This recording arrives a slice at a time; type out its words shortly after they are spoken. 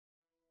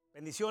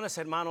Bendiciones,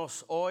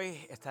 hermanos.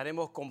 Hoy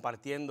estaremos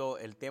compartiendo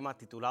el tema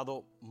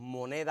titulado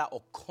moneda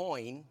o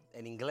coin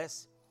en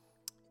inglés.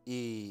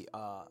 Y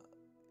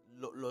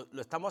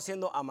lo estamos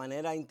haciendo a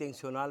manera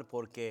intencional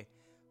porque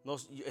yo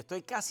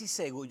estoy casi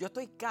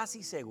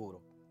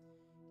seguro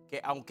que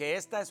aunque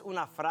esta es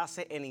una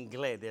frase en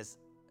inglés,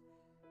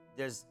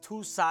 there's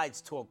two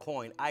sides to a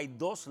coin. Hay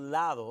dos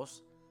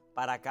lados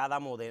para cada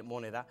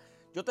moneda.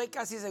 Yo estoy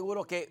casi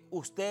seguro que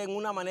usted en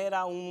una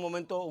manera, un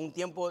momento, un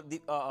tiempo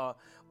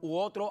u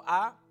otro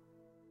ha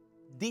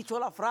dicho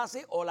la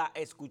frase o la ha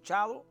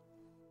escuchado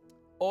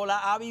o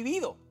la ha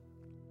vivido.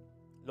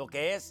 Lo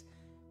que es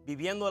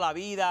viviendo la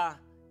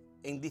vida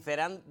en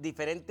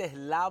diferentes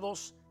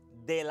lados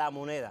de la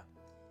moneda.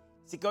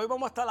 Así que hoy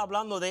vamos a estar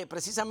hablando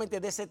precisamente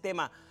de ese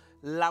tema,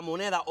 la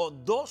moneda o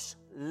dos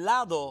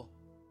lados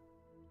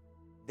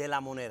de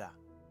la moneda.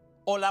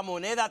 O la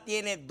moneda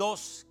tiene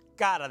dos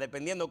caras,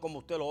 dependiendo cómo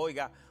usted lo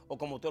oiga o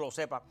como usted lo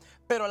sepa.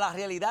 Pero la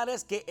realidad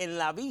es que en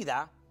la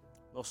vida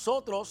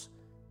nosotros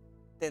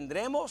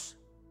tendremos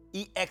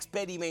y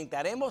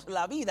experimentaremos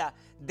la vida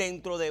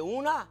dentro de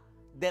una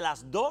de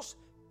las dos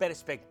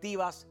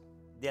perspectivas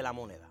de la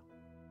moneda.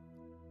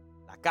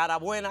 La cara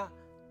buena,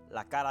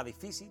 la cara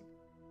difícil,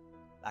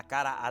 la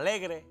cara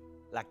alegre,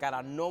 la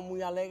cara no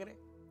muy alegre.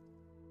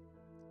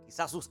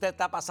 Quizás usted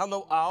está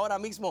pasando ahora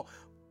mismo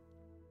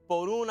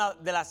por una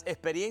de las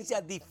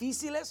experiencias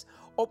difíciles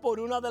o por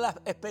una de las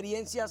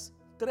experiencias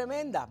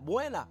tremendas,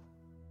 buenas,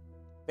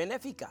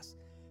 benéficas.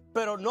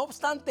 Pero no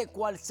obstante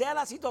cuál sea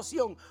la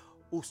situación,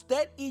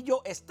 usted y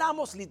yo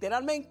estamos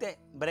literalmente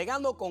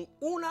bregando con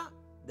una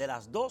de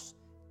las dos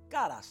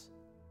caras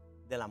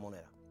de la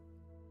moneda.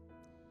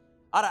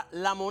 Ahora,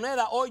 la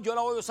moneda hoy yo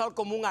la voy a usar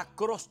como un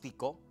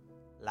acróstico,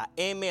 la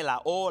M,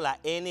 la O, la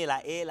N,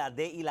 la E, la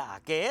D y la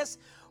A, que es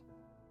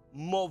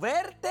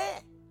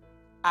moverte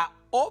a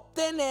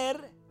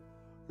obtener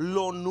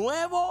lo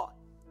nuevo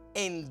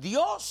en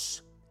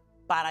Dios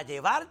para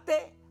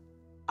llevarte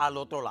al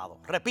otro lado.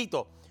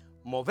 Repito,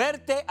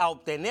 moverte a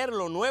obtener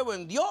lo nuevo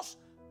en Dios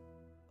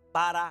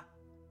para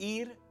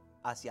ir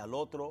hacia el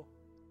otro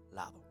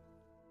lado.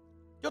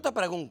 Yo te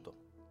pregunto,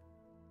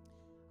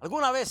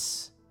 ¿alguna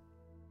vez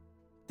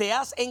te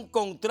has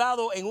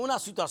encontrado en una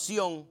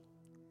situación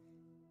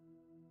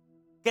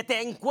que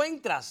te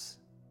encuentras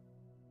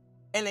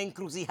en la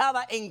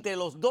encrucijada entre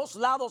los dos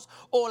lados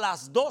o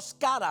las dos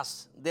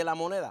caras de la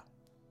moneda?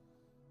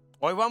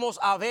 Hoy vamos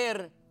a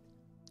ver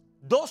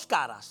dos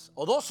caras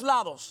o dos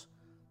lados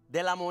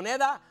de la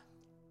moneda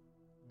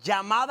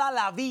llamada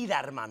la vida,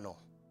 hermano,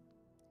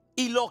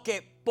 y lo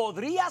que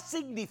podría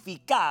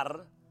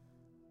significar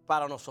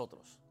para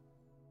nosotros.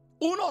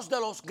 Uno de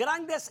los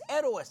grandes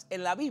héroes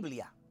en la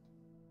Biblia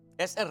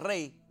es el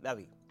rey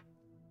David.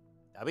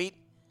 David,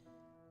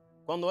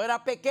 cuando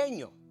era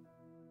pequeño,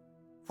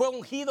 fue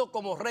ungido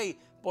como rey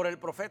por el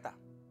profeta.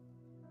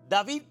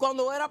 David,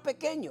 cuando era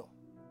pequeño,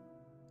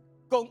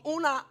 con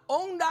una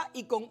honda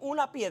y con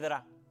una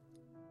piedra,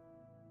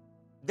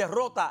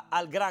 derrota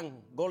al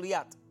gran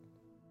Goliat.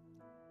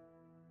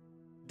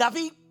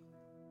 David,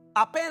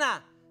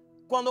 apenas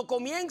cuando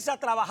comienza a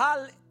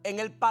trabajar en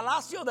el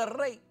palacio del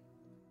rey,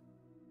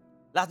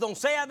 las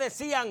doncellas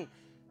decían: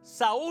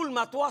 Saúl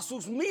mató a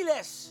sus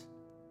miles,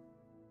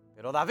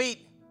 pero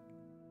David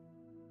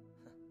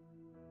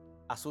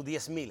a sus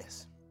 10,000.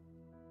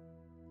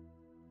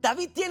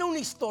 David tiene un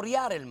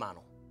historial,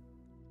 hermano,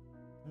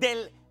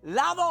 del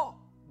lado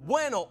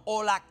bueno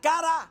o la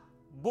cara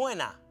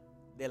buena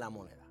de la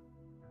moneda.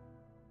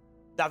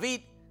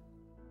 David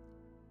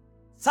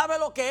sabe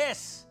lo que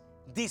es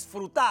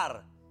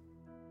disfrutar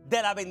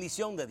de la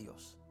bendición de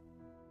Dios.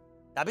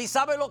 David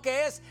sabe lo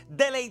que es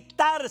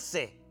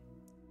deleitarse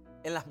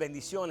en las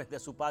bendiciones de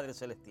su Padre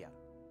Celestial.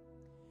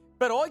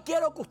 Pero hoy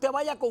quiero que usted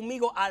vaya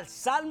conmigo al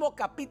Salmo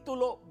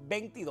capítulo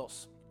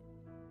 22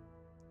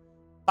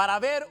 para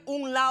ver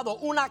un lado,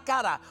 una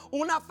cara,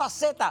 una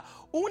faceta,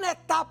 una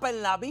etapa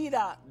en la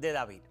vida de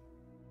David,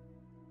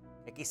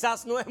 que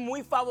quizás no es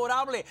muy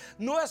favorable,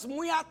 no es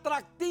muy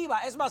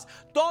atractiva. Es más,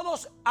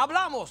 todos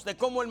hablamos de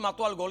cómo él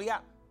mató al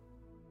Goliat.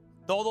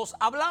 Todos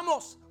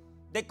hablamos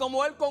de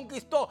cómo él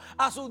conquistó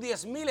a sus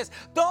 10,000.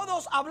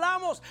 Todos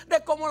hablamos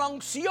de cómo la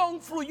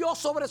unción fluyó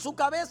sobre su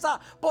cabeza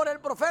por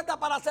el profeta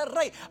para ser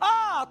rey.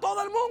 A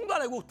todo el mundo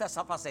le gusta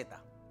esa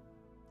faceta.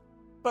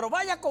 Pero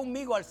vaya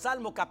conmigo al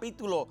Salmo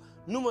capítulo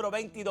número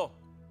 22.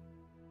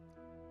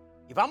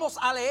 Y vamos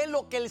a leer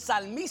lo que el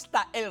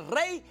salmista, el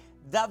rey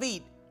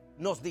David,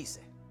 nos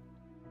dice.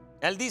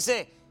 Él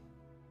dice,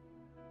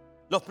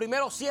 los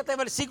primeros 7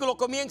 versículos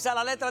comienza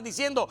la letra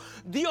diciendo: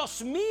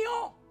 Dios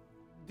mío,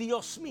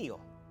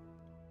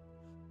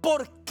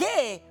 ¿por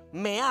qué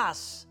me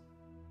has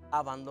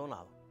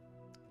abandonado?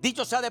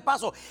 Dicho sea de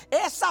paso,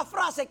 esa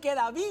frase que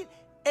David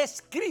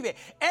escribe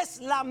es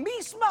la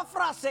misma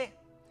frase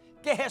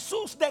que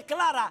Jesús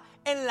declara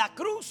en la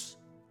cruz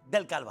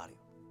del Calvario.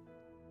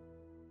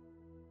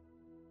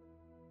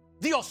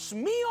 Dios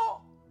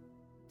mío,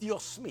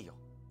 Dios mío.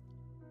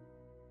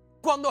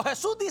 Cuando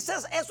Jesús dice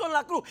eso en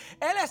la cruz,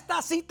 él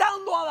está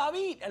citando a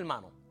David,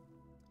 hermano.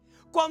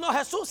 Cuando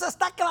Jesús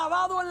está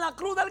clavado en la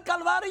cruz del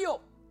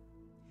Calvario.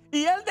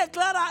 Y él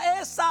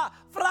declara esa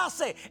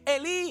frase: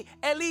 Elí,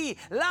 Elí,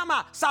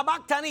 lama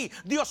sabactani.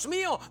 Dios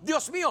mío,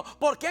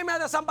 ¿por qué me has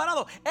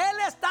desamparado? Él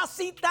está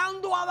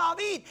citando a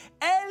David.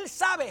 Él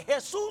sabe,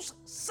 Jesús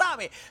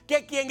sabe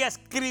que quien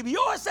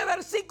escribió ese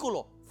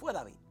versículo fue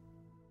David.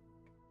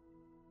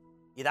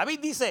 Y David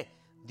dice: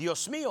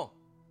 Dios mío,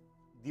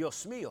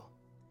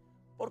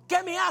 ¿por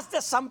qué me has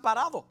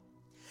desamparado?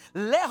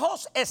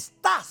 Lejos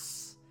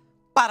estás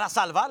para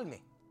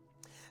salvarme.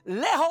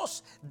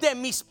 Lejos de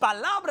mis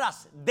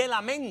palabras de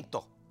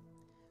lamento.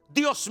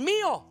 Dios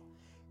mío,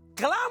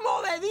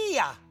 clamo de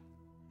día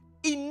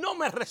y no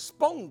me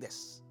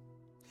respondes.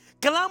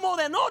 Clamo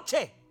de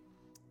noche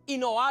y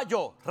no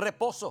hallo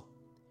reposo.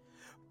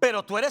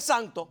 Pero tú eres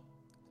santo,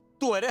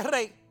 tú eres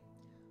rey,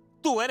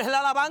 tú eres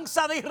la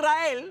alabanza de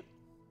Israel.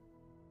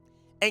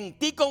 En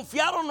ti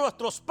confiaron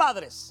nuestros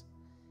padres.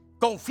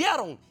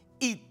 Confiaron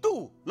y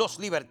tú los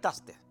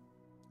libertaste.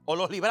 O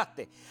los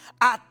libraste.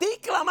 A ti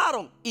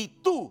clamaron y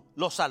tú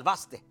los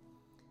salvaste.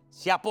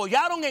 Se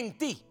apoyaron en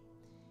ti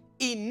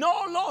y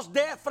no los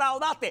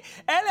defraudaste.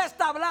 Él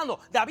está hablando,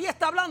 David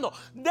está hablando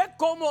de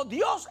cómo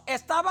Dios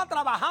estaba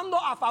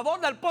trabajando a favor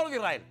del pueblo de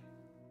Israel.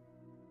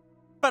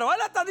 Pero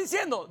él está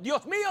diciendo: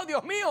 Dios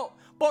mío,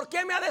 ¿por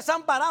qué me ha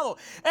desamparado?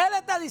 Él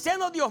está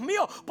diciendo: Dios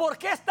mío, ¿por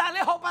qué está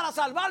lejos para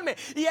salvarme?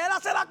 Y él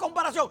hace la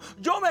comparación: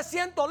 yo me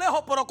siento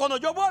lejos, pero cuando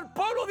yo voy al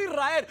pueblo de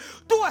Israel,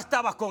 tú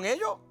estabas con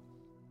ellos.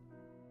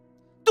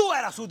 Tú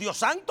eras su Dios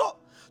santo,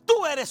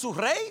 tú eres su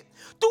rey,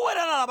 tú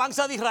eres la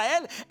alabanza de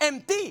Israel.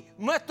 En ti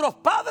nuestros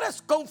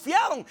padres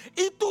confiaron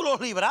y tú los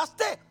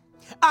libraste.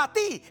 A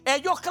ti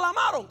ellos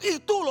clamaron y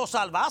tú los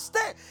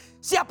salvaste.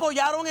 Se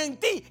apoyaron en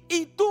ti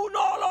y tú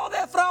no lo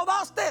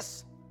defraudaste.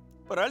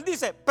 Pero él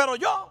dice: pero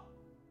yo,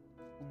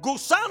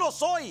 gusano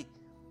soy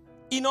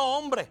y no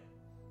hombre.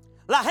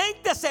 La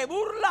gente se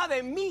burla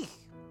de mí.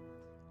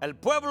 El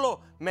pueblo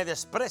me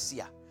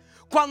desprecia.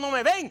 Cuando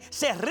me ven,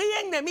 se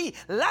ríen de mí,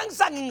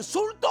 lanzan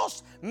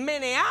insultos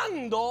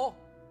meneando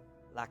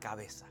la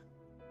cabeza.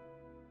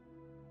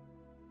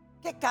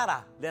 ¿Qué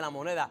cara de la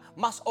moneda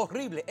más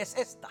horrible es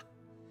esta?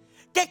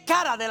 ¿Qué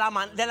cara de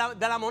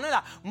la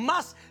moneda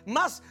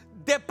más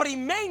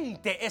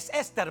deprimente es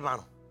esta,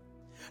 hermano?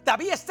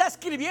 David está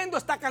escribiendo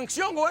esta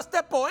canción o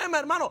este poema,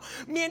 hermano,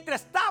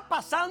 mientras está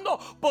pasando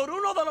por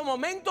uno de los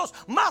momentos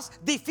más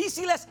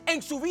difíciles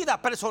en su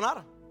vida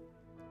personal.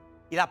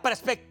 Y la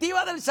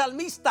perspectiva del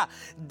salmista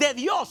de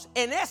Dios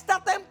en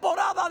esta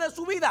temporada de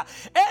su vida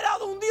era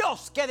de un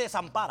Dios que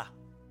desampara.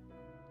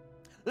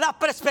 La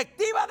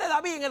perspectiva de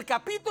David en el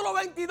capítulo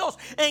 22,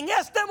 en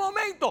este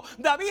momento,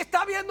 David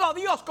está viendo a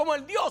Dios como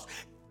el Dios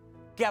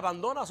que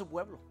abandona a su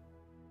pueblo.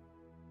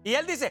 Y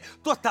él dice: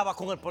 tú estabas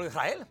con el pueblo de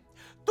Israel,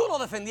 tú lo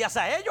defendías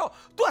a ellos,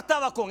 tú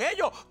estabas con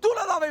ellos, tú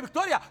le dabas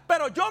victoria,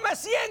 pero yo me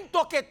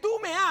siento que tú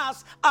me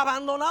has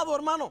abandonado,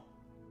 hermano.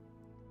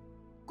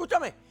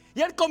 Escúchame.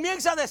 Y él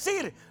comienza a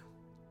decir: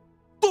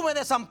 tú me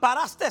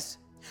desamparaste.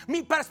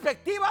 Mi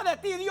perspectiva de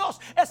ti, Dios,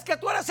 es que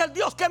tú eres el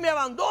Dios que me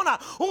abandona,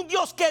 un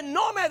Dios que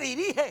no me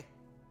dirige,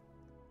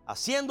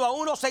 haciendo a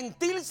uno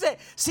sentirse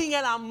sin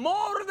el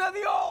amor de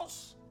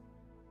Dios.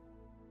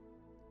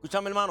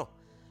 Escúchame, hermano,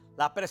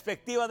 la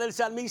perspectiva del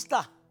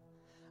salmista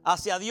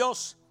hacia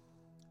Dios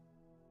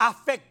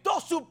afectó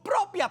su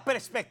propia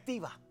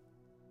perspectiva.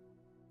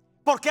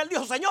 Porque él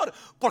dijo: Señor,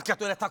 porque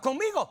tú estás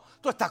conmigo,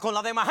 tú estás con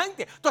la demás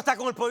gente, tú estás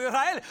con el pueblo de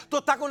Israel, tú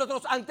estás con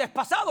nuestros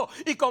antepasados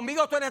y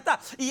conmigo tú no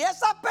estás. Y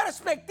esa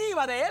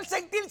perspectiva de él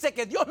sentirse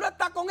que Dios no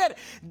está con él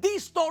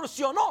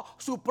distorsionó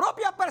su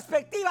propia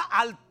perspectiva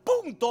al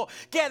punto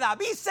que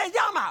David se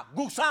llama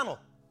gusano.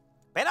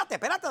 Espérate,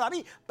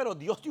 David, pero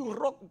Dios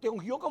te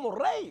ungió como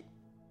rey.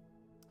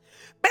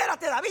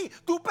 Espérate, David,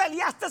 tú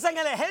peleaste en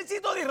el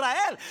ejército de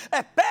Israel.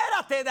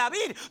 Espérate,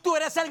 David, tú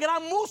eres el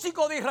gran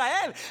músico de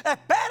Israel.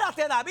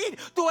 Espérate, David,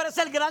 tú eres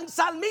el gran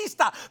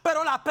salmista.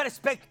 Pero la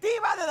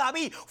perspectiva de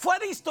David fue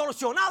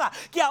distorsionada,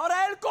 que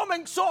ahora él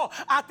comenzó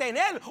a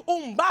tener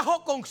un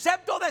bajo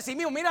concepto de sí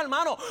mismo. Mira,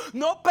 hermano,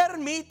 no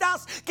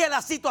permitas que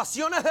las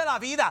situaciones de la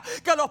vida,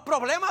 que los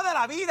problemas de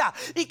la vida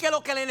y que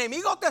lo que el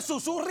enemigo te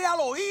susurre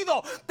al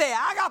oído te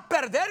haga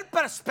perder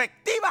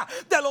perspectiva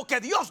de lo que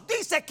Dios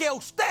dice que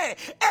usted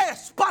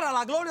es para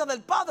la gloria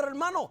del Padre,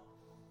 hermano.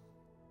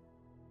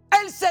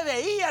 Él se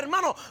veía,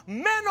 hermano,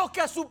 menos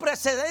que sus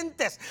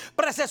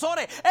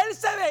predecesores. Él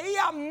se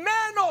veía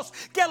menos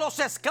que los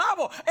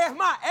esclavos. Es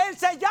más, él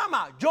se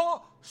llama: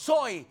 yo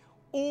soy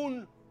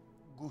un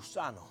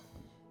gusano.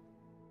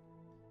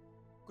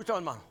 Escúchame,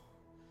 hermano.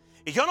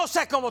 Y yo no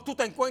sé cómo tú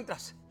te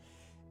encuentras.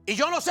 Y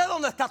yo no sé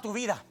dónde está tu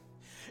vida.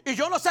 Y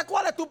yo no sé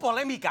cuál es tu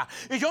polémica.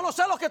 Y yo no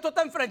sé lo que tú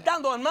estás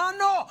enfrentando,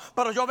 hermano.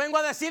 Pero yo vengo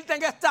a decirte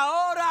en esta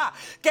hora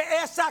que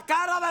esa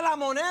cara de la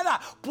moneda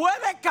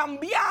puede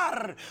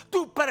cambiar.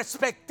 Tu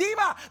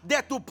perspectiva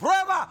de tu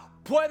prueba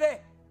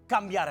puede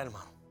cambiar,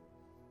 hermano.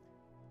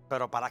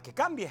 Pero para que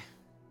cambie,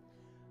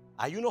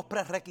 hay unos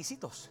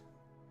prerequisitos.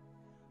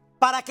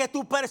 Para que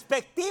tu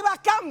perspectiva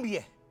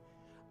cambie,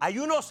 hay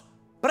unos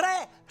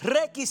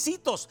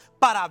prerequisitos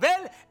para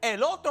ver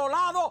el otro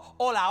lado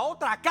o la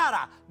otra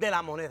cara de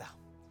la moneda.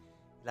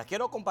 La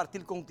quiero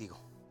compartir contigo.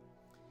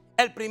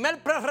 El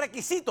primer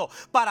prerequisito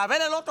para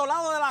ver el otro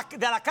lado de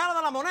la cara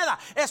de la moneda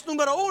es,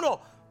 número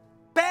 1,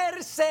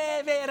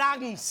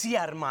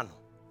 perseverancia,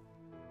 hermano.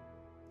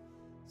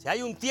 Si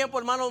hay un tiempo,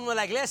 hermano, donde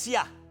la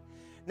iglesia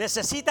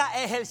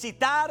necesita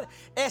ejercitar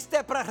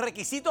este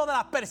prerequisito de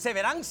la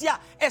perseverancia,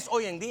 es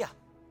hoy en día.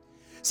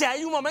 Si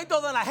hay un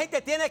momento donde la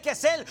gente tiene que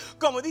ser,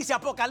 como dice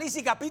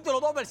Apocalipsis capítulo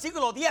 2,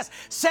 versículo 10,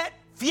 sed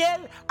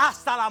fiel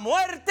hasta la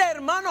muerte,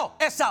 hermano,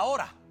 es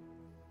ahora.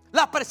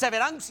 La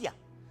perseverancia.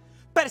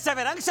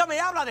 Perseverancia me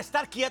habla de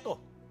estar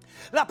quieto.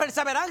 La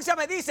perseverancia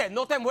me dice,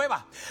 no te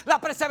muevas. La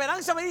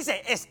perseverancia me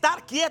dice,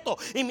 estar quieto.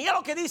 Y mira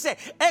lo que dice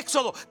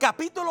Éxodo,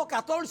 capítulo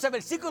 14,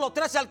 versículo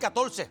 13 al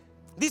 14.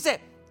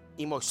 Dice,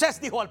 y Moisés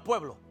dijo al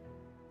pueblo,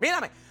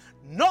 mírame,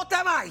 no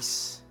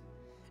temáis,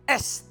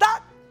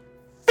 estad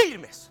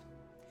firmes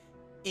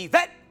y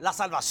ved la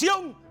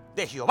salvación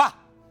de Jehová,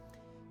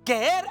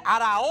 que él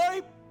hará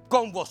hoy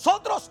con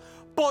vosotros,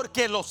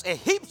 porque los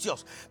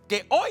egipcios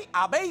que hoy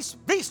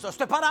habéis visto,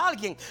 esto es para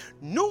alguien,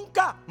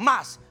 nunca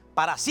más,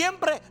 para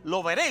siempre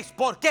lo veréis,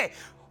 porque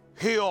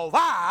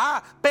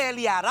Jehová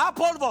peleará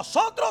por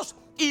vosotros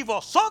y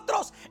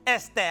vosotros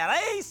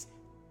estaréis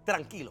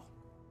tranquilos.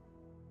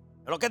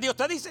 ¿Es lo que Dios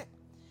te dice?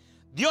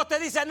 Dios te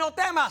dice, no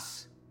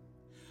temas.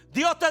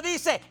 Dios te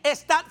dice,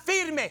 estad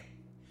firme.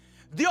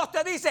 Dios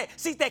te dice,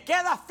 si te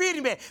quedas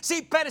firme,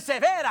 si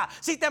perseveras,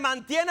 si te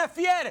mantienes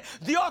fiel,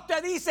 Dios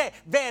te dice,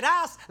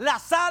 verás la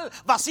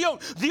salvación.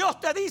 Dios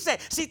te dice,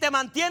 si te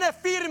mantienes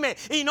firme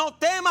y no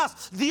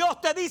temas,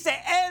 Dios te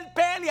dice, Él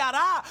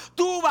peleará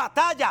tu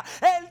batalla.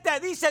 Él te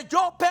dice,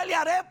 yo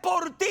pelearé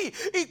por ti.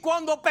 Y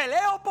cuando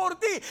peleo por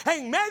ti,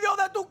 en medio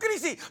de tu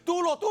crisis,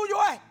 tú lo tuyo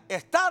es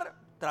estar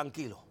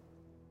tranquilo.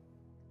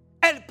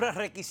 El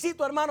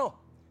prerequisito,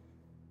 hermano,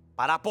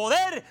 para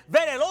poder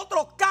ver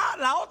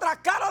la otra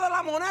cara de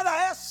la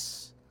moneda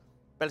es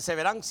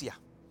perseverancia.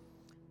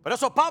 Por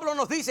eso Pablo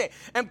nos dice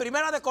en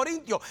 1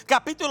 Corintios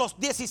capítulos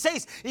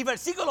 16 y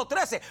versículo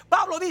 13,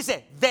 Pablo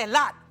dice,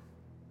 velad,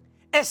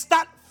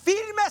 estad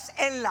firmes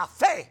en la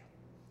fe,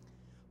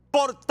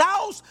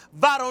 portaos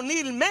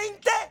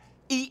varonilmente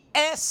y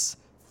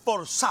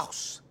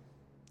esforzaos.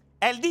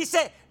 Él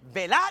dice,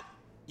 velad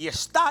y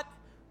estad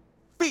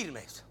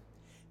firmes.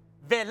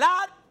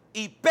 Velad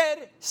y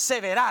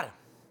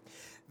perseverar.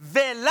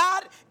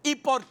 Velar y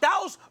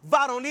portaos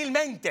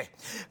varonilmente.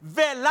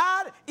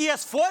 Velar y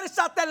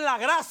esfuérzate en la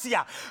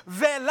gracia.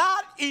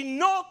 Velar y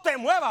no te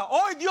muevas.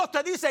 Hoy Dios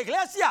te dice,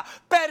 iglesia,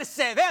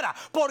 persevera,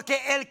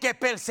 porque el que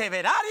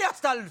perseverare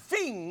hasta el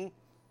fin,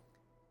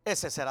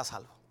 ese será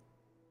salvo.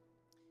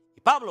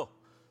 Y Pablo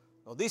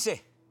nos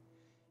dice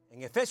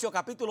en Efesios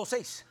capítulo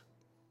 6,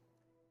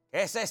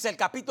 ese es el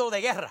capítulo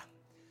de guerra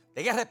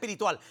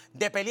espiritual,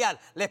 de pelear,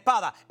 la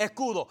espada,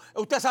 escudo.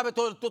 Usted sabe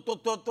todas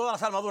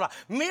las armaduras.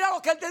 Mira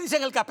lo que él te dice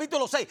en el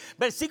capítulo 6,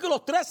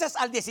 versículos 13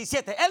 al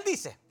 17. Él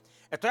dice,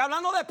 estoy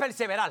hablando de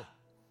perseverar.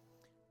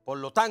 Por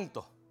lo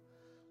tanto,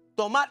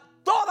 tomad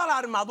toda la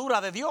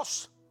armadura de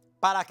Dios.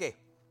 ¿Para qué?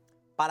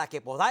 Para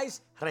que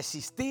podáis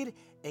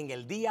resistir en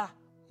el día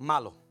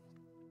malo.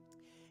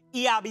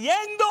 Y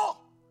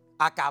habiendo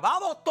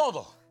acabado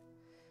todo,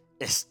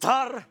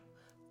 estar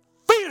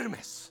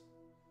firmes.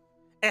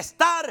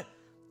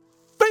 Estar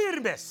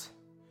firmes,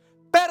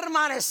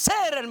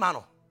 permanecer,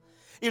 hermano.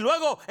 Y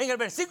luego en el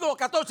versículo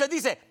 14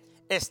 dice,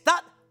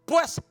 estad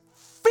pues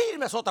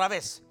firmes otra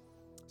vez,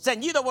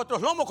 ceñidos vuestros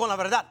lomos con la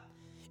verdad,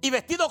 y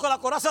vestidos con la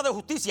coraza de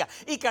justicia,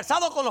 y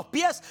calzados con los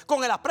pies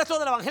con el apresto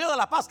del evangelio de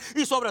la paz,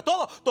 y sobre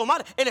todo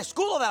tomar el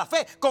escudo de la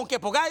fe, con que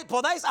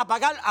podáis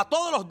apagar a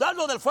todos los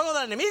dardos del fuego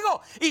del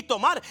enemigo, y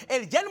tomar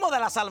el yelmo de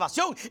la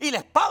salvación y la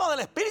espada del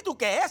espíritu,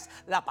 que es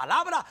la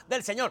palabra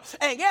del Señor.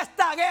 En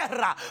esta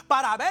guerra,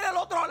 para ver el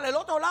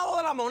otro lado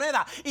de la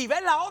moneda y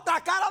ver la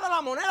otra cara de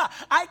la moneda,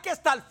 hay que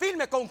estar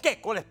firme. ¿Con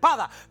qué? Con la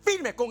espada,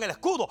 firme con el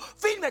escudo,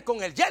 firme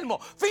con el yelmo,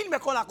 firme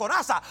con la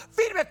coraza,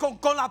 firme con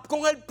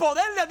el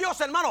poder de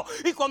Dios, hermano.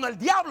 Y cuando el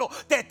diablo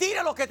te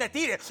tire lo que te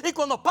tire, y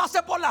cuando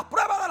pase por las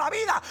pruebas de la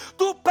vida,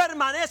 tú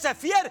permaneces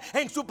fiel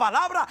en su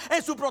palabra,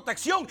 en su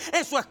protección,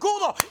 en su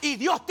escudo, y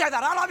Dios te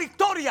dará la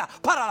victoria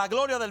para la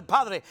gloria del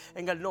Padre,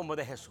 en el nombre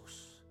de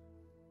Jesús.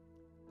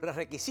 Los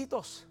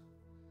requisitos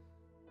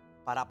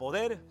para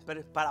poder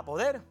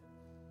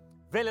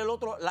ver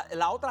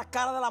la otra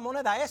cara de la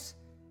moneda es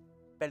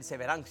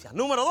perseverancia.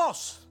 Número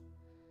 2,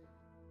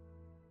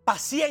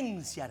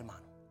 paciencia,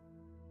 hermano.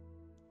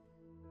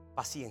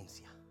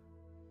 Paciencia.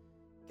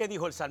 ¿Qué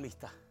dijo el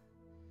salmista?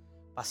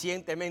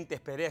 Pacientemente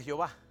esperé a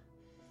Jehová,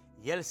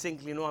 y él se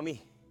inclinó a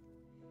mí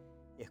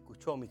y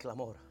escuchó mi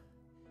clamor.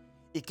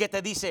 ¿Y qué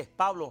te dice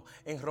Pablo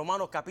en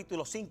Romanos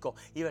capítulo 5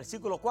 y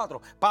versículo 4?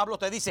 Pablo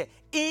te dice,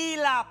 y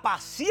la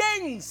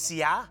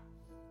paciencia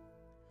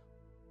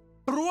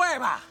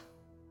prueba.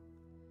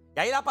 Y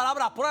ahí la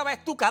palabra prueba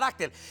es tu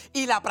carácter.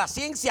 Y la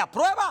paciencia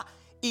prueba,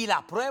 y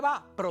la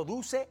prueba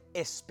produce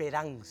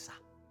esperanza.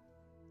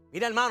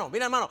 Mira hermano,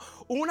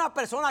 una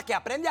persona que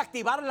aprende a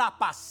activar la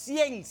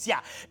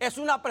paciencia es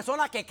una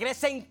persona que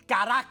crece en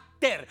carácter.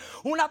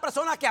 Una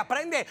persona que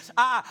aprende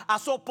a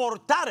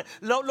soportar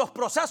los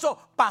procesos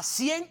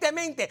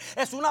pacientemente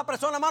es una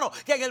persona, hermano,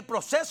 que en el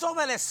proceso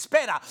de la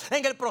espera,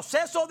 en el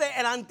proceso de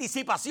la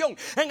anticipación,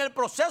 en el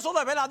proceso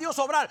de ver a Dios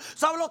obrar,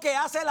 ¿sabe lo que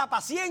hace la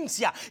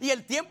paciencia y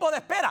el tiempo de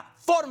espera?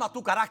 Forma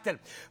tu carácter,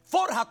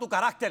 forja tu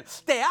carácter,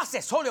 te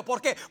hace sólido.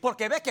 ¿Por qué?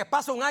 Porque ves que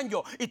pasa un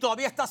año y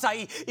todavía estás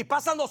ahí, y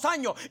pasan 2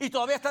 años y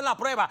todavía estás en la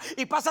prueba,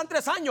 y pasan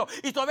 3 años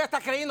y todavía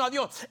estás creyendo a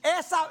Dios.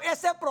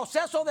 Ese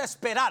proceso de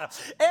esperar,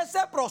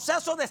 ese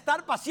proceso de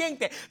estar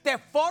paciente, te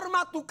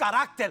forma tu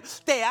carácter,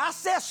 te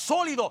hace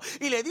sólido.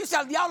 Y le dice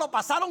al diablo: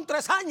 pasaron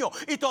 3 años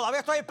y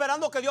todavía estoy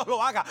esperando que Dios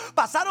lo haga.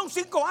 Pasaron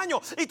 5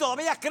 años y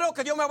todavía creo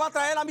que Dios me va a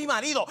traer a mi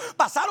marido.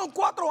 Pasaron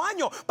 4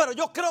 años, pero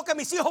yo creo que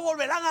mis hijos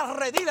volverán a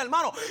redil,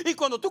 hermano. Y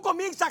cuando tú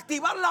comienzas a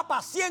activar la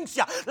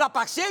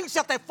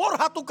paciencia te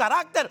forja tu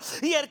carácter,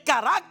 y el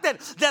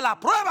carácter de la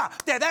prueba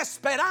te da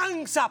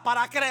esperanza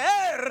para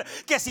creer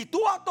que si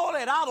tú has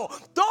tolerado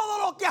todo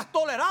lo que has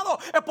tolerado,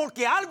 es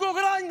porque algo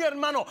grande,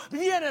 hermano,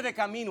 viene de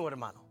camino,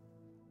 hermano.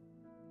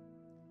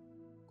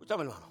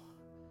 Escúchame, hermano.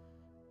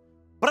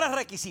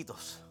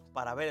 Prerequisitos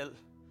para ver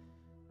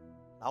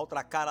la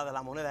otra cara de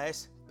la moneda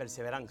es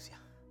perseverancia.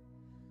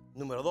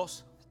 Número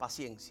 2,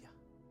 paciencia.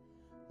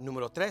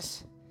 Número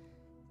 3,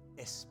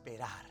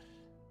 esperar.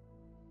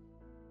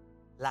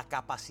 La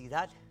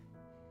capacidad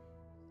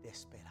de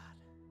esperar.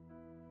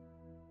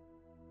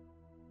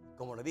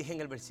 Como le dije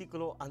en el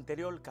versículo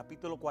anterior,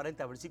 capítulo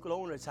 40, versículo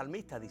 1, el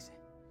salmista dice: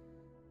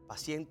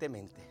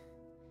 pacientemente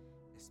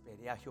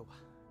esperé a Jehová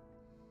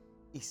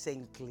y se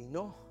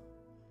inclinó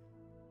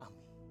a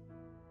mí.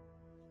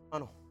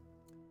 Hermano,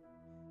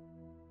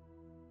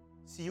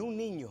 si un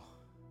niño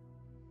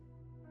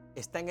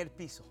está en el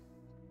piso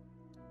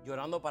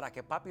llorando para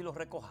que papi lo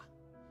recoja,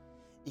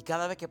 y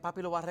cada vez que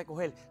papi lo va a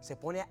recoger se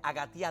pone a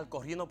gatear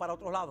corriendo para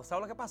otro lado,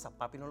 ¿sabe lo que pasa?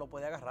 Papi no lo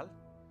puede agarrar.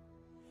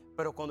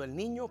 Pero cuando el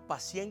niño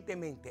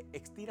pacientemente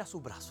estira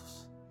sus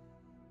brazos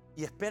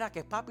y espera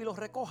que papi lo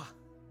recoja,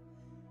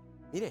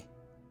 mire,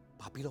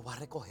 papi lo va a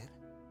recoger.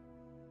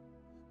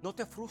 No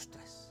te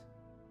frustres,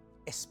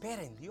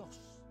 espera en Dios.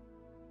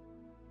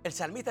 El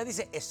salmista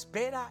dice: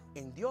 espera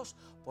en Dios,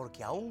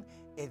 porque aún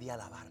he de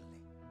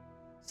alabarle,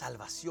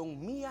 salvación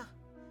mía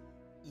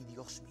y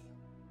Dios mío.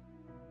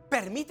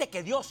 Permite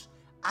que Dios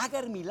haga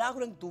el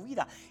milagro en tu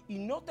vida y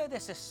no te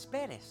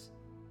desesperes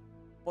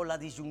por la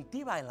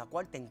disyuntiva en la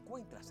cual te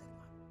encuentras,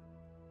 hermano.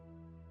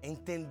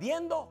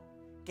 Entendiendo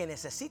que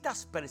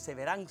necesitas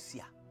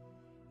perseverancia,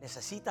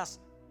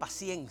 necesitas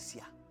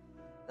paciencia,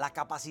 la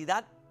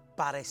capacidad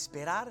para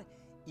esperar,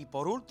 y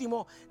por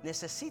último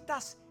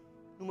necesitas,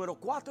 número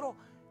 4,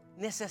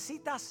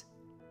 necesitas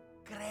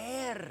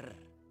creer.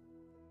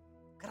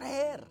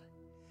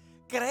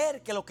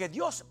 Creer que lo que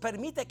Dios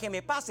permite que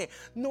me pase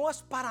no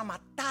es para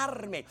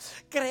matarme.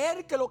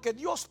 Creer que lo que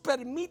Dios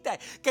permite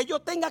que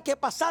yo tenga que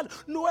pasar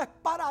no es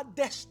para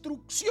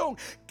destrucción.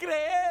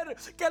 Creer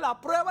que la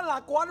prueba en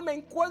la cual me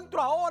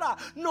encuentro ahora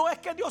no es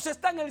que Dios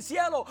está en el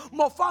cielo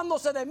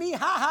mofándose de mí.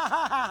 Ja, ja,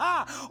 ja, ja,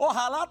 ja.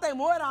 Ojalá te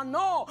muera.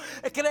 No.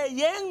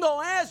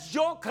 Creyendo es: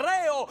 yo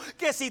creo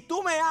que si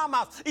tú me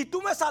amas y tú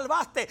me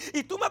salvaste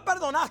y tú me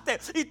perdonaste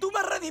y tú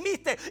me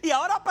redimiste y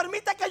ahora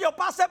permite que yo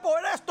pase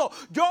por esto,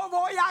 yo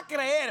voy a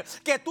creer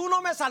que tú no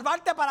me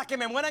salvaste para que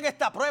me muera en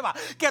esta prueba,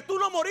 que tú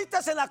no moriste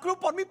en la cruz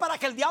por mí para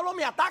que el diablo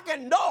me ataque.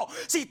 No,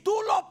 si tú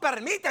lo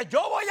permites,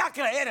 yo voy a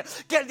creer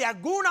que de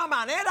alguna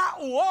manera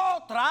u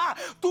otra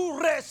tú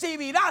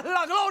recibirás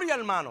la gloria,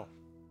 hermano.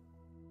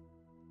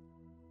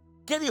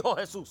 ¿Qué dijo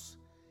Jesús?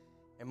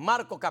 En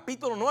Marcos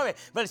capítulo 9,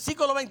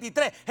 versículo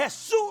 23,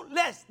 Jesús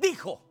les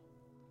dijo: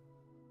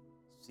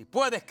 si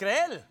puedes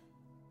creer,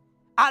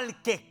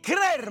 al que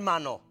cree,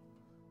 hermano,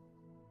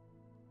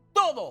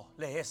 todo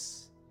le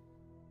es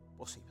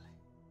posible.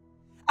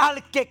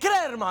 Al que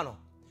cree, hermano,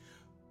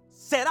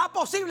 será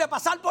posible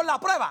pasar por la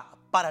prueba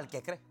para el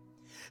que cree.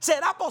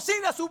 Será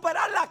posible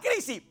superar la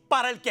crisis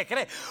para el que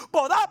cree.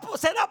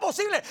 Será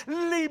posible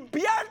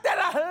limpiarte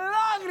las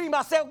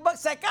lágrimas,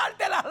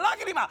 secarte las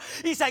lágrimas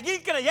y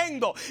seguir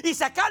creyendo. Y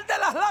secarte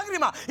las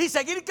lágrimas y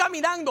seguir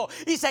caminando.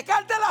 Y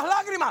secarte las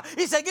lágrimas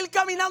y seguir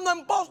caminando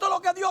en pos de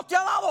lo que Dios te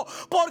ha dado.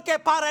 Porque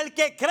para el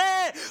que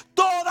cree,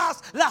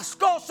 todas las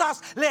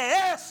cosas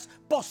le es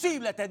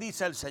posible, te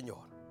dice el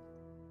Señor.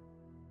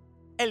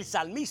 El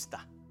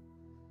salmista,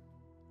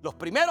 los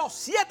primeros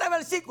 7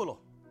 versículos,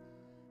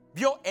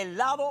 vio el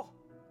lado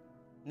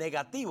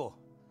negativo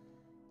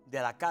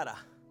de la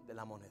cara de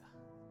la moneda.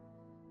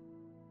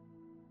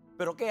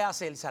 Pero ¿qué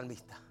hace el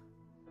salmista?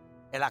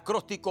 El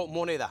acróstico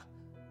moneda.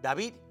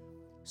 David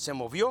se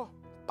movió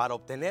para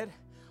obtener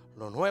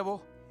lo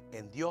nuevo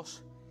en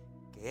Dios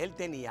que él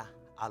tenía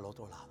al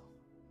otro lado.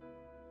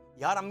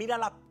 Y ahora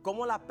mira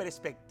cómo la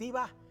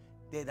perspectiva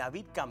de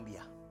David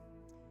cambia.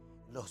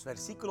 Los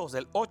versículos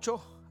del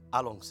 8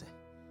 al 11.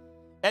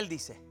 Él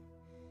dice: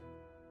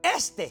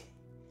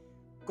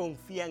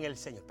 confía en el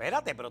Señor.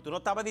 Espérate, pero tú no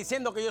estabas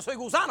diciendo que yo soy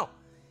gusano.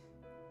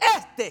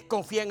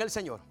 Confía en el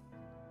Señor.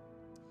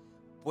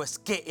 Pues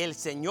que el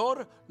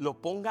Señor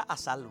lo ponga a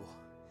salvo,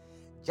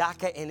 ya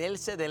que en él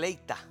se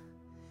deleita.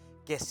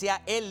 Que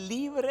sea él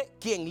libre,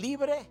 quien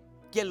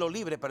lo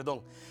libre,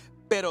 perdón.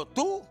 Pero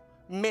tú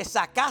me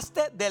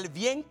sacaste del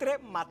vientre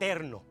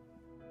materno.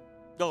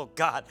 Oh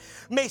God,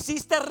 me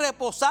hiciste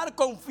reposar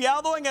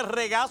confiado en el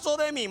regazo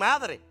de mi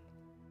madre.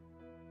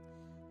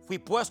 Fui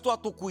puesto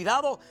a tu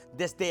cuidado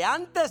desde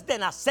antes de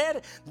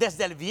nacer,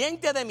 desde el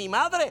vientre de mi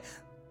madre.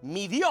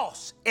 Mi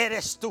Dios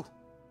eres tú.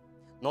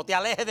 No te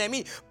alejes de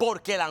mí,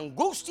 porque la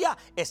angustia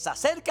está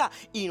cerca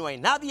y no hay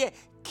nadie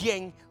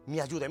quien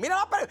me ayude.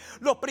 Mira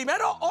los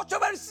primeros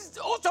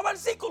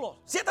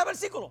 7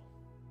 versículos.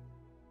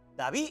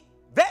 David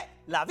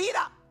ve la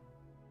vida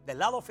del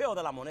lado feo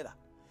de la moneda.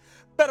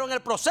 Pero en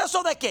el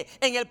proceso de ¿qué?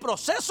 En el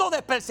proceso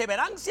de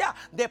perseverancia,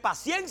 de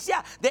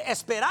paciencia, de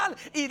esperar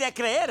y de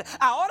creer.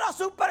 Ahora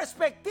su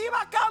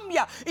perspectiva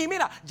cambia. Y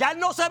mira, ya él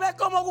no se ve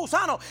como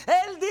gusano.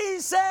 Él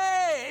dice,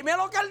 mira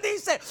lo que él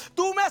dice: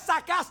 tú me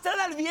sacaste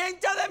del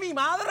vientre de mi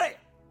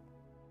madre.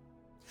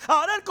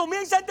 Ahora él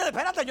comienza a entender,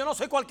 espérate, yo no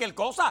soy cualquier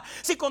cosa.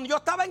 Si cuando yo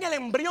estaba en el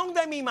embrión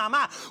de mi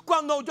mamá,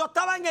 cuando yo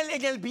estaba en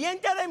el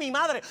vientre de mi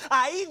madre,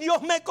 ahí Dios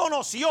me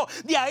conoció.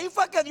 De ahí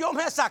fue que Dios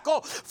me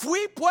sacó.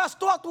 Fui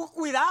puesto a tu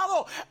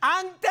cuidado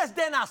antes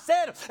de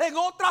nacer. En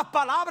otras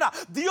palabras,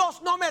 Dios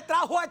no me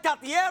trajo a esta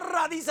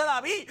tierra, dice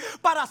David,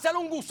 para ser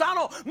un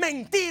gusano.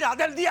 Mentira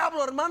del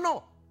diablo,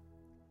 hermano.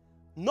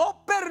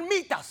 No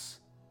permitas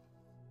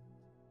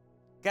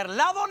que el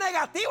lado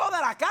negativo de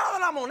la cara de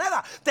la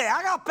moneda te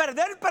haga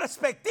perder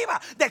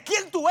perspectiva de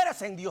quién tú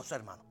eres en Dios,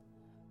 hermano.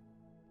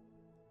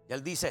 Y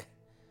él dice: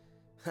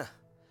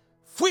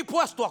 fui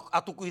puesto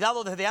a tu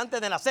cuidado desde antes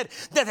de nacer,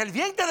 desde el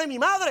vientre de mi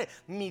madre.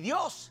 Mi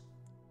Dios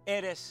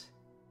eres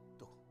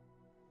tú.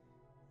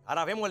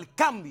 Ahora vemos el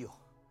cambio.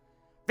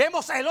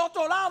 Vemos el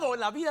otro lado en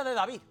la vida de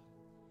David.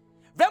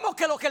 Vemos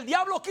que lo que el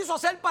diablo quiso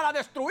hacer para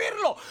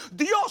destruirlo,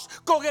 Dios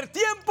con el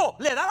tiempo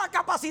le da la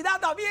capacidad a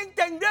David a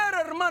entender,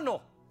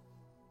 hermano,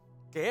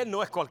 que él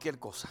no es cualquier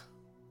cosa.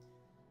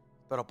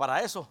 Pero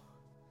para eso,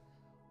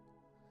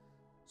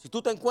 si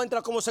tú te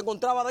encuentras como se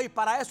encontraba David,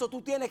 para eso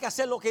tú tienes que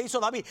hacer lo que hizo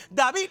David.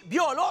 David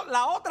vio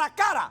la otra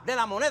cara de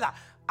la moneda.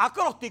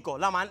 Acróstico,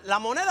 la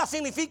moneda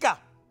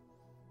significa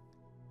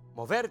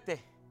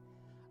moverte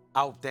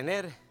a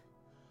obtener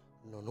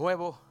lo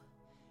nuevo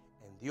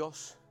en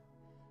Dios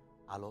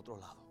al otro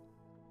lado.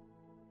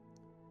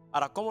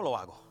 Ahora, ¿cómo lo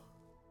hago?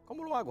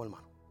 ¿Cómo lo hago,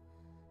 hermano?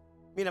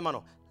 Mira,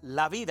 hermano,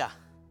 la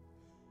vida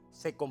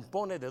se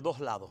compone de dos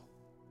lados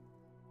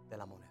de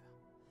la moneda.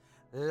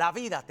 La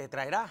vida te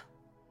traerá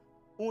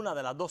una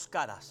de las dos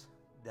caras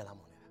de la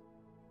moneda.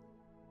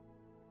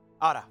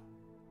 Ahora,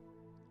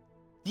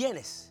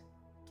 tienes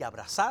que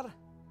abrazar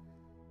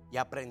y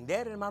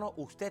aprender, hermano.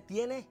 Usted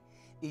tiene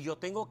y yo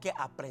tengo que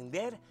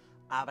aprender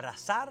a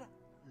abrazar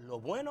lo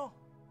bueno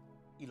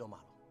y lo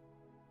malo.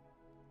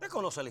 ¿Usted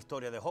conoce la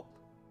historia de Job?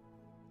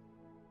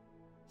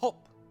 Job,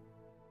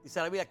 dice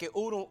la Biblia que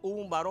hubo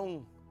un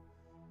varón.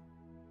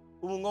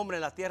 Hubo un hombre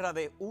en la tierra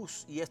de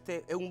Uz y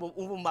hubo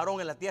un varón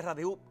en la tierra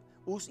de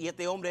Uz y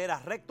este hombre era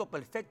recto,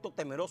 perfecto,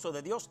 temeroso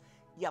de Dios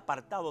y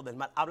apartado del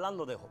mal.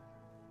 Hablando de Job.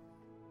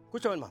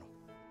 Escúchame, hermano.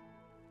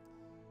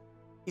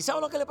 ¿Y sabe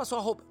lo que le pasó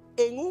a Job?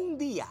 En un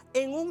día,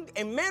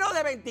 en menos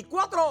de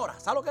 24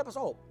 horas, ¿sabe lo que le pasó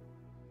a Job?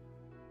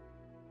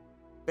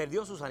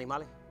 Perdió sus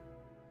animales,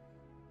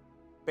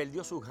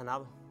 perdió sus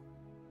ganados,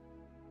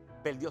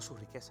 perdió su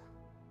riqueza.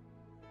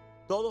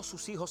 Todos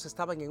sus hijos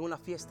estaban en una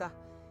fiesta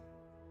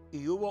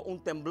y hubo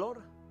un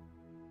temblor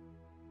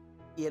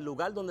y el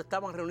lugar donde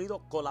estaban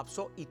reunidos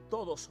colapsó y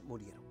todos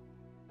murieron.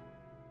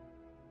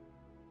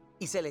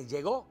 Y se les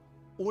llegó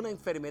una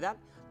enfermedad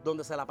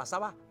donde se la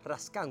pasaba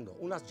rascando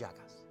unas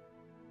llagas.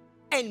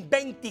 En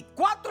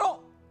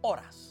 24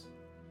 horas.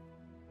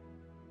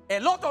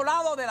 El otro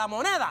lado de la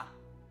moneda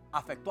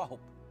afectó a Job.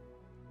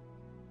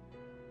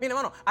 Mira,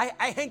 hermano,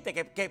 hay gente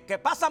que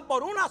pasan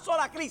por una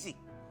sola crisis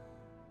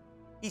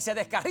y se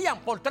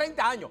descarrían por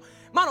 30 años.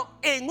 Mano,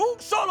 en un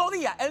solo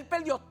día él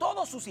perdió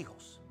todos sus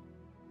hijos.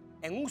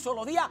 En un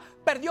solo día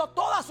perdió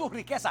toda su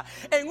riqueza.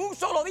 En un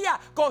solo día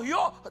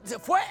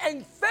fue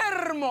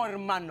enfermo,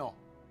 hermano.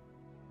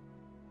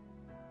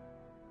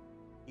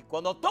 Y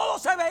cuando todo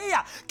se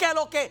veía que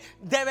lo que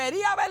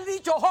debería haber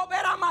dicho Job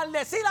era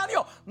maldecir a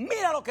Dios,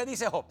 mira lo que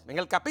dice Job en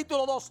el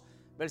capítulo 2,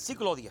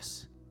 versículo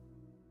 10.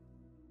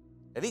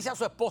 Le dice a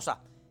su esposa,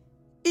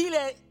 y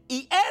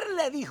él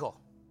le dijo,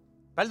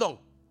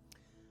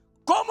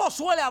 ¿cómo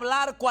suele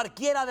hablar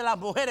cualquiera de las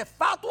mujeres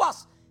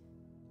fatuas?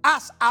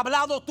 Has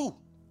hablado tú.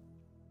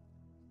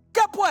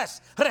 ¿Qué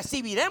pues?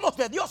 Recibiremos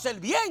de Dios el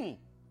bien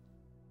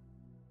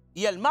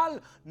y el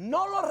mal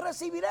no lo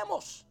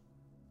recibiremos.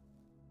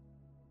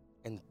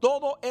 En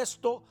todo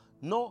esto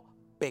no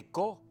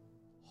pecó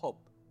Job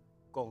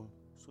con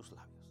sus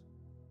labios.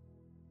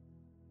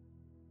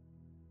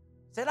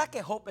 ¿Será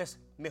que Job es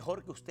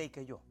mejor que usted y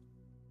que yo?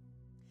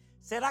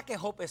 ¿Será que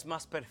Job es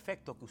más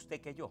perfecto que usted y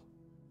que yo?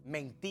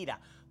 Mentira,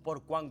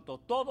 por cuanto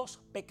todos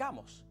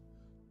pecamos,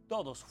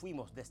 todos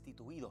fuimos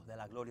destituidos de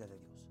la gloria de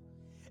Dios.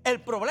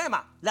 El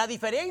problema, la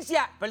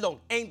diferencia,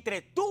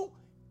 entre tú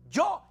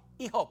yo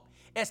y Job,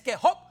 es que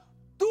Job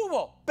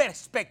tuvo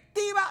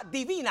perspectiva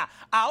divina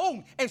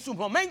aún en sus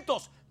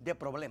momentos de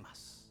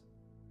problemas.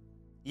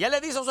 Y él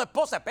le dice a su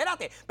esposa,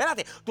 espérate,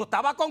 tú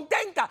estabas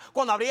contenta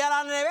cuando abría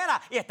la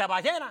nevera y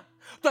estaba llena.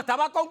 Tú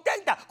estabas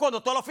contenta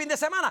cuando todos los fines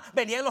de semana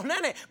venían los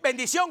nenes,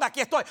 bendición,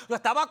 aquí estoy. Tú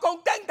estabas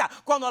contenta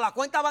cuando la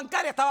cuenta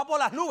bancaria estaba por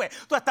las nubes.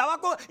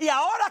 Y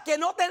ahora que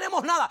no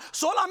tenemos nada,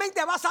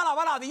 solamente vas a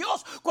alabar a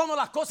Dios cuando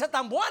las cosas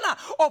están buenas,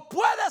 o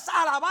puedes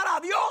alabar a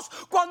Dios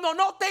cuando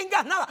no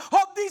tengas nada.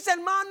 Job dice,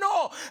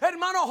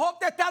 hermano, Job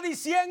te está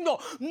diciendo,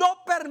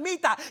 no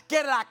permita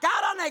que la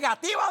cara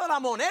negativa de la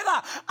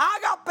moneda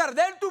haga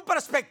perder tu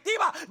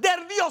perspectiva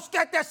del Dios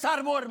que te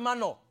salvó,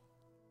 hermano.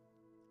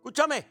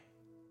 Escúchame.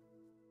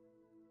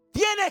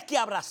 Tienes que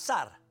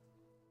abrazar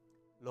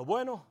lo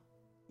bueno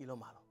y lo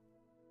malo.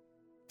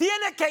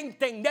 Tienes que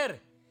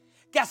entender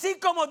que así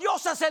como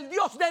Dios es el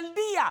Dios del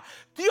día,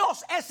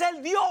 Dios es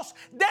el Dios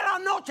de la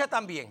noche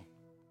también.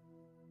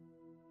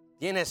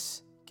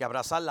 Tienes que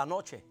abrazar la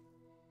noche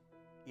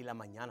y la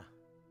mañana.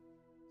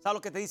 ¿Sabes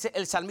lo que te dice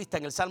el salmista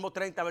en el Salmo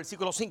 30,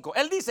 versículo 5?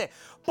 Él dice,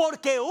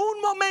 porque un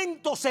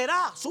momento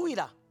será su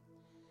ira,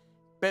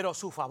 pero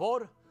su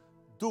favor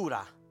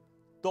dura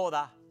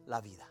toda la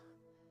vida.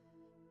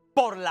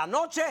 Por la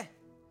noche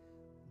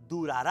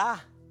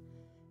durará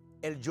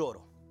el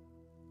lloro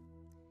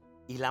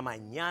y la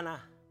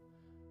mañana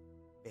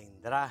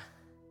vendrá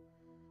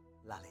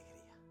la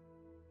alegría.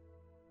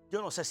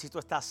 Yo no sé si tú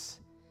estás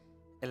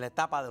en la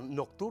etapa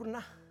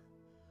nocturna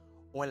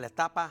o en la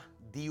etapa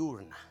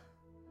diurna.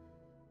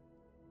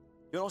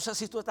 Yo no sé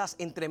si tú estás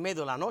entre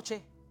medio de la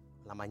noche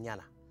y la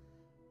mañana.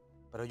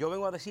 Pero yo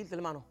vengo a decirte,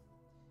 hermano,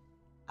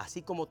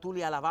 así como tú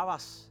le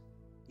alababas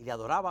y le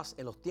adorabas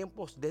en los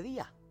tiempos de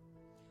día,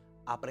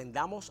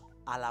 aprendamos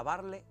a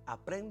alabarle,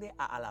 aprende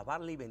a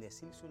alabarle y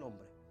bendecir su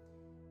nombre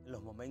en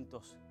los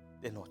momentos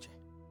de noche.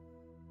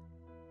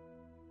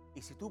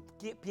 Y si tú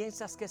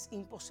piensas que es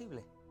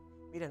imposible,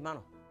 mira,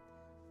 hermano,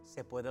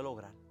 se puede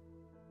lograr.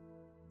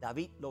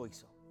 David lo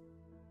hizo.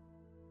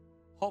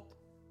 Job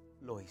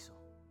lo hizo.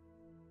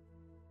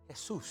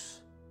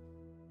 Jesús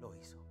lo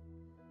hizo.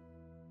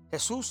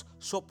 Jesús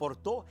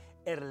soportó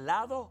el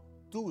lado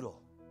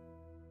duro.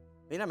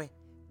 Mírame,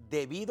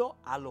 debido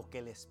a lo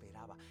que le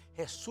esperaba.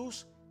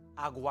 Jesús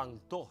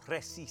aguantó,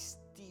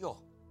 resistió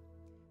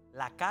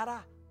la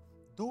cara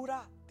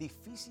dura,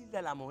 difícil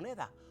de la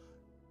moneda,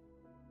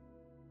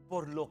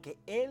 por lo que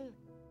él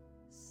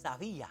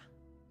sabía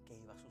que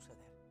iba a suceder.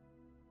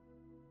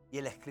 Y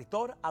el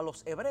escritor a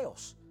los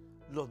hebreos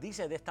lo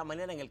dice de esta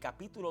manera en el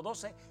capítulo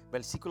 12,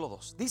 versículo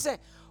 2. Dice,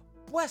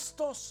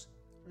 puestos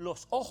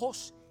los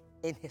ojos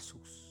en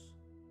Jesús,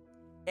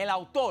 el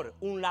autor,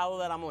 un lado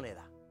de la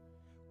moneda,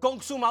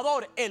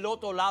 consumador, el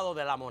otro lado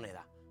de la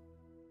moneda.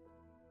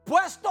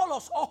 Puesto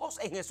los ojos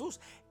en Jesús,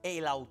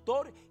 el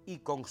autor y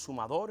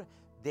consumador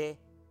de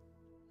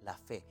la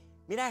fe.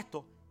 Mira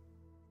esto,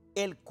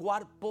 el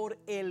cual por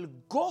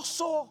el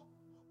gozo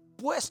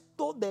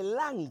puesto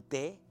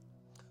delante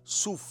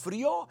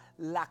sufrió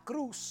la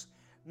cruz,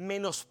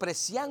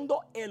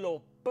 menospreciando el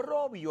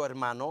oprobio,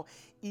 hermano,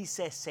 y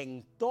se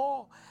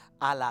sentó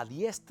a la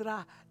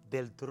diestra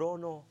del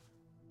trono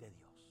de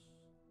Dios.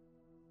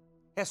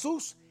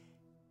 Jesús,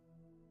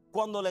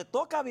 cuando le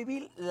toca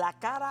vivir la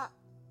cara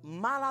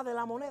mala de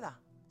la moneda,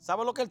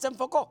 ¿sabe lo que él se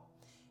enfocó?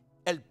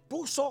 Él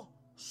puso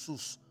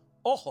sus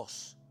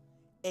ojos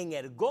en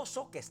el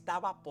gozo que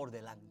estaba por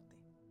delante.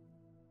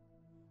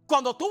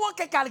 Cuando tuvo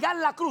que cargar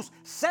la cruz,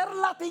 ser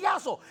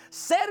latigazo,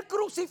 ser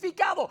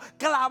crucificado,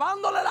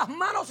 clavándole las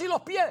manos y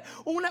los pies,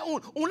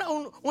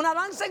 una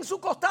lanza en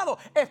su costado,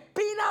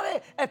 espina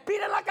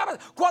en la cabeza.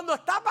 Cuando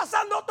está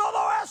pasando todo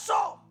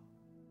eso,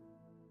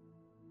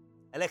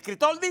 el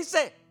escritor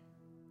dice,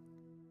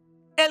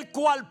 el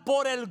cual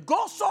por el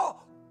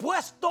gozo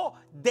puesto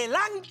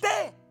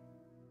delante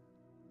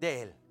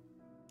de él.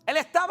 Él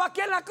estaba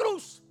aquí en la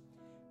cruz,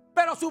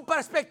 pero su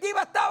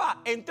perspectiva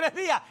estaba, en 3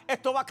 días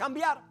esto va a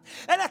cambiar.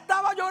 Él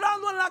estaba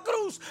llorando en la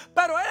cruz,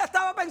 pero él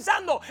estaba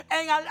pensando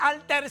en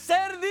al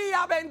tercer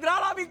día vendrá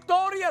la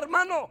victoria,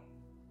 hermano.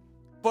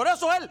 Por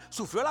eso él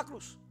sufrió la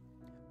cruz,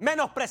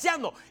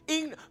 menospreciando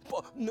y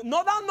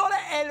no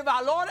dándole el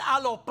valor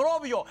al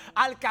oprobio,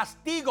 al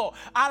castigo,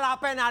 a la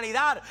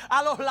penalidad,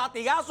 a los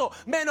latigazos,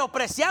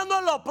 menospreciando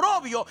el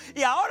oprobio.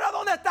 Y ahora,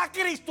 ¿dónde está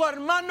Cristo,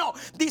 hermano?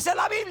 Dice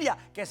la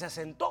Biblia que se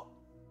sentó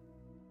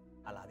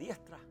a la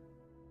diestra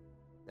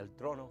del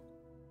trono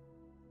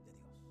de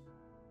Dios.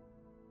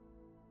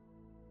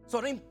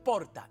 Eso no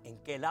importa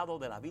en qué lado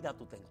de la vida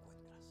tú te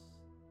encuentras.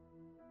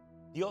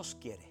 Dios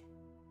quiere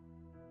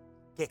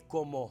que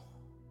como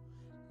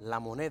la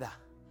moneda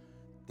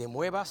te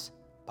muevas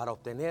para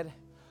obtener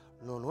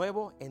lo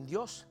nuevo en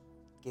Dios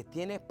que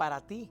tiene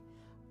para ti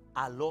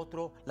al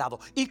otro lado.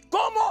 ¿Y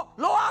cómo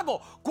lo hago?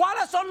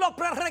 ¿Cuáles son los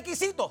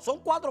prerequisitos? Son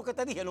 4 que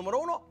te dije. Número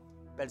 1,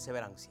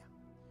 perseverancia.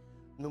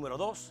 Número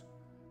 2,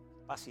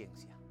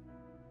 paciencia.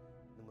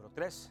 Número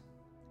 3,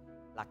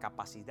 la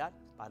capacidad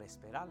para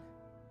esperar.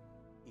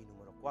 Y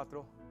número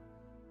 4,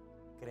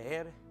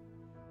 creer,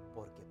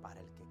 porque para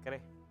el que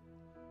cree,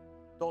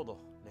 todo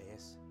le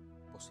es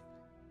posible.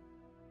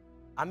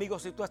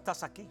 Amigos, si tú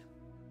estás aquí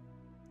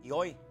y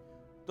hoy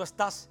tú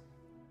estás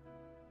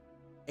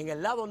en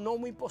el lado no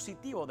muy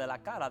positivo de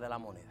la cara de la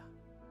moneda,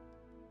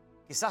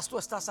 quizás tú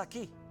estás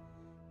aquí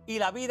y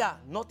la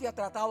vida no te ha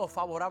tratado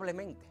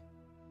favorablemente,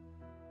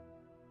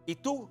 y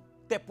tú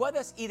te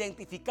puedes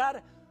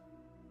identificar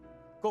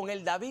con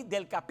el David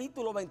del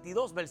capítulo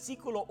 22,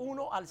 versículo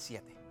 1 al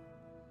 7.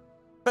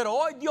 Pero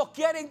hoy Dios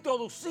quiere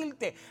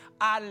introducirte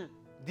al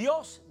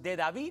Dios de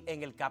David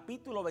en el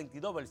capítulo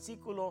 22,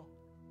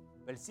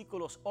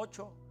 versículos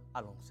 8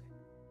 al 11.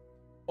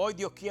 Hoy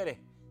Dios quiere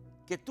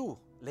que tú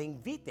le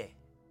invites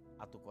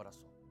a tu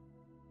corazón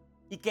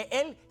y que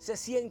Él se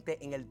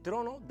siente en el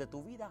trono de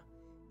tu vida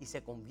y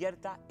se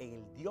convierta en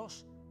el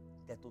Dios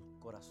de tu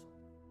corazón.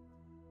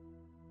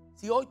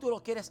 Si hoy tú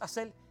lo quieres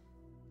hacer,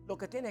 lo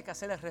que tienes que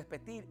hacer es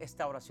repetir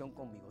esta oración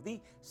conmigo.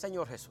 Di: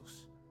 Señor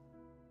Jesús,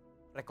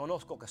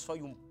 reconozco que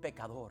soy un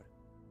pecador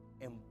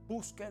en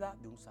búsqueda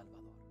de un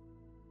Salvador.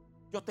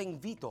 Yo te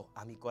invito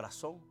a mi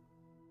corazón,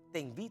 te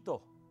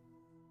invito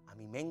a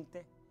mi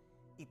mente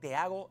y te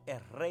hago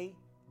el rey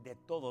de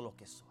todo lo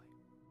que soy.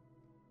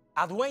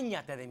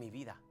 Aduéñate de mi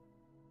vida.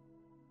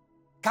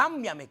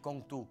 Cámbiame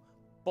con tu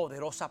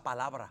poderosa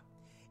palabra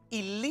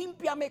y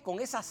límpiame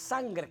con esa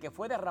sangre que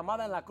fue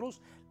derramada en la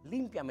cruz.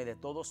 Límpiame de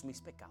todos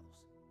mis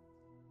pecados.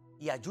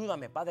 Y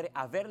ayúdame, Padre,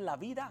 a ver la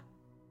vida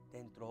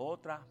dentro de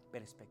otra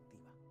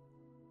perspectiva.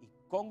 Y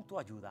con tu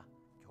ayuda,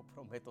 yo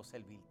prometo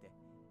servirte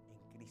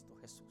en Cristo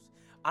Jesús.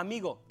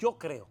 Amigo, yo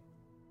creo,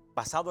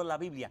 basado en la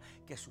Biblia,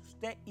 que si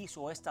usted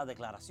hizo esta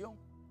declaración,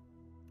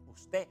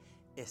 usted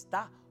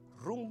está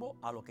rumbo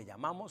a lo que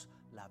llamamos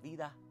la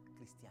vida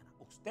cristiana.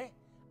 Usted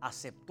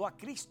aceptó a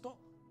Cristo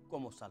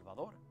como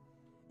Salvador.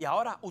 Y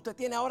ahora usted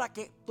tiene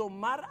que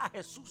tomar a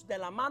Jesús de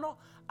la mano.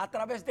 ¿A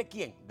través de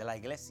quién? De la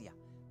iglesia.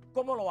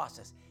 ¿Cómo lo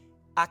haces?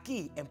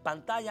 Aquí en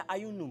pantalla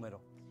hay un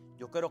número.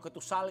 Yo quiero que tú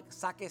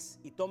saques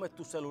y tomes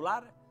tu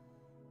celular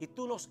y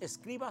tú nos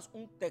escribas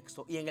un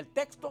texto. Y en el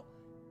texto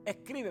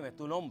escríbeme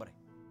tu nombre,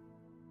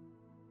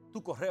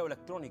 tu correo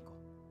electrónico,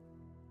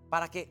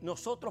 para que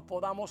nosotros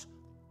podamos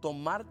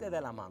tomarte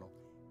de la mano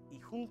y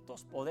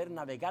juntos poder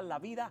navegar la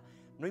vida,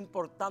 no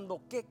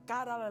importando qué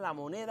cara de la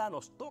moneda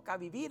nos toca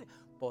vivir,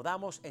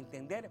 podamos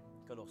entender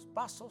que los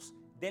pasos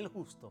del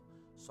justo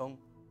son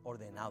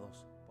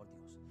ordenados por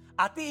Dios.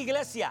 A ti,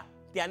 iglesia,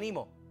 te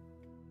animo,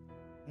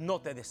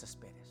 no te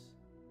desesperes,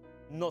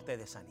 no te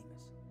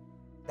desanimes.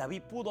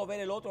 David pudo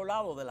ver el otro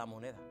lado de la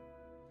moneda.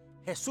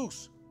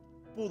 Jesús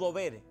pudo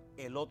ver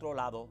el otro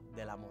lado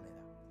de la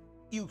moneda.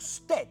 Y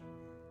usted,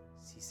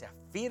 si se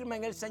afirma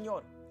en el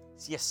Señor,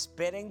 si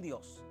espera en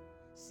Dios,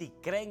 si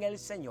cree en el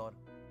Señor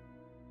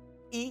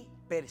y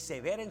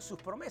persevera en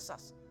sus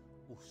promesas,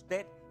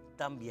 usted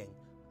también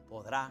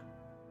podrá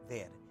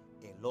ver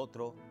el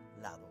otro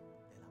lado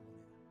de la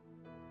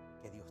moneda.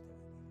 Que Dios te